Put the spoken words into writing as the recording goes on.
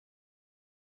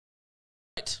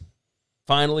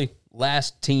finally,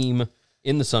 last team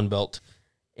in the Sun Belt,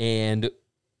 and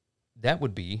that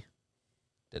would be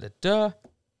the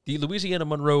Louisiana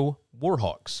Monroe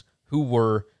Warhawks, who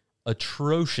were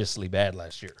atrociously bad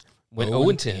last year. Went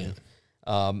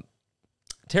 0-10.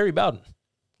 Terry Bowden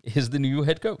is the new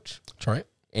head coach. That's right.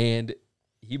 And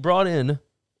he brought in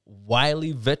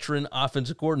wily veteran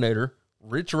offensive coordinator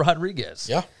Rich Rodriguez.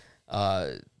 Yeah.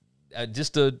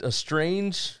 Just a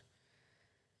strange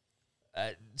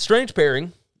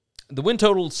pairing. The win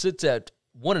total sits at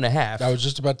 1.5. I was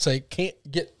just about to say, can't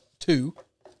get 2.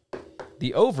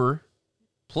 The over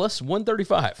plus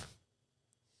 135.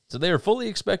 So they are fully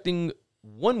expecting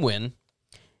 1 win,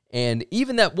 and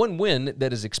even that 1 win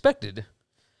that is expected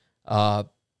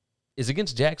is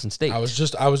against Jackson State. I was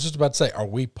just about to say, are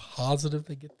we positive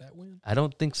they get that win? I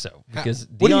don't think so, because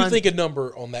what do you think a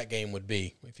number on that game would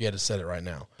be if you had to set it right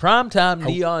now? Primetime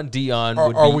Dion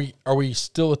would be. Are we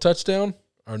still a touchdown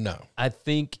or no? I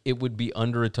think it would be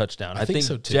under a touchdown. I think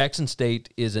so too. Jackson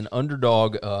State is an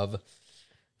underdog of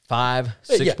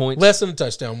 5-6 points. Less than a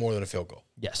touchdown, more than a field goal.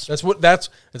 Yes. That's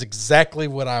exactly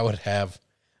what I would have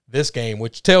this game,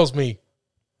 which tells me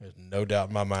there's no doubt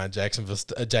in my mind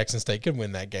Jackson State can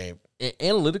win that game.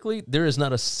 Analytically, there is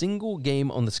not a single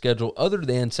game on the schedule other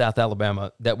than South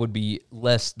Alabama that would be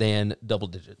less than double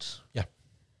digits. Yeah.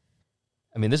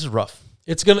 I mean, this is rough.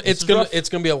 It's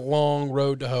gonna be a long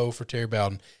road to hoe for Terry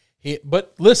Bowden.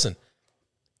 But listen,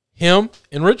 him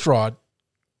and Rich Rod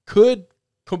could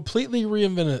completely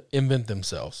invent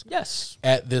themselves. Yes.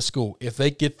 At this school, if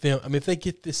they get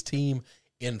this team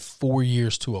in 4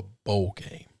 years to a bowl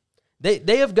game,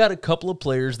 they have got a couple of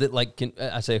players that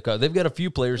they've got a few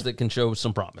players that can show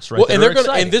some promise, right? Well, and they're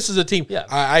gonna, and this is a team. Yeah.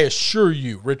 I assure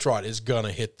you, Rich Rod is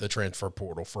gonna hit the transfer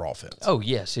portal for offense. Oh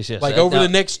yes. Like over the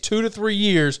next 2 to 3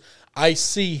 years, I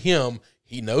see him.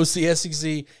 He knows the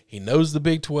SEC. He knows the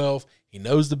Big 12. He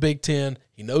knows the Big 10.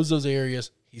 He knows those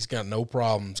areas. He's got no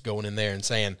problems going in there and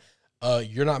saying,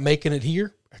 "You're not making it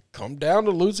here. Come down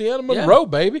to Louisiana Monroe,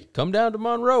 baby. Come down to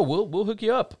Monroe. We'll hook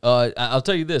you up." I'll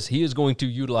tell you this: he is going to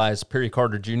utilize Perry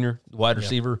Carter Jr., the wide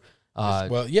receiver.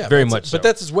 Very much. So. But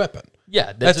that's his weapon.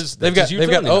 Yeah, they've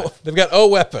got a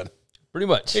weapon. Pretty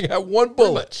much. They got one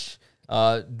bullet.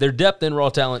 Their depth and raw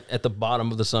talent at the bottom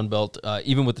of the Sun Belt,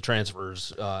 even with the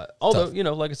transfers.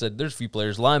 Although like I said, there's a few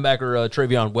players. Linebacker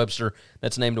Travion Webster,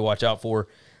 that's a name to watch out for.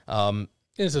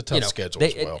 It's a tough schedule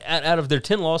as well. Out of their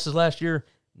 10 losses last year,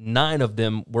 9 of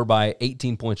them were by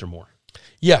 18 points or more.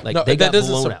 Yeah, they got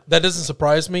blown out. That doesn't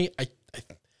surprise me.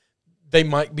 They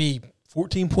might be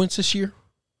 14 points this year,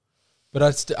 but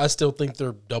I still think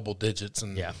they're double digits,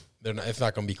 and it's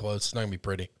not going to be close. It's not going to be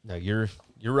pretty. No, you're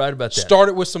right about that.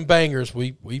 Started with some bangers.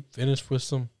 We finished with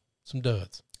some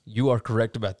duds. You are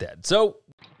correct about that. So,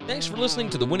 thanks for listening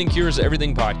to the Winning Cures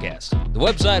Everything podcast. The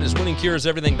website is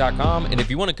winningcureseverything.com, and if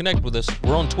you want to connect with us,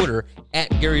 we're on Twitter at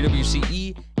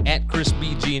GaryWCE, at Chris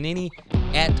B. Giannini,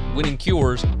 at Winning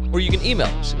Cures, or you can email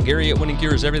us, Gary at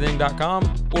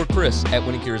winningcureseverything.com or Chris at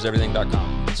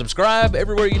winningcureseverything.com. Subscribe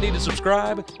everywhere you need to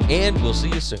subscribe, and we'll see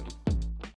you soon.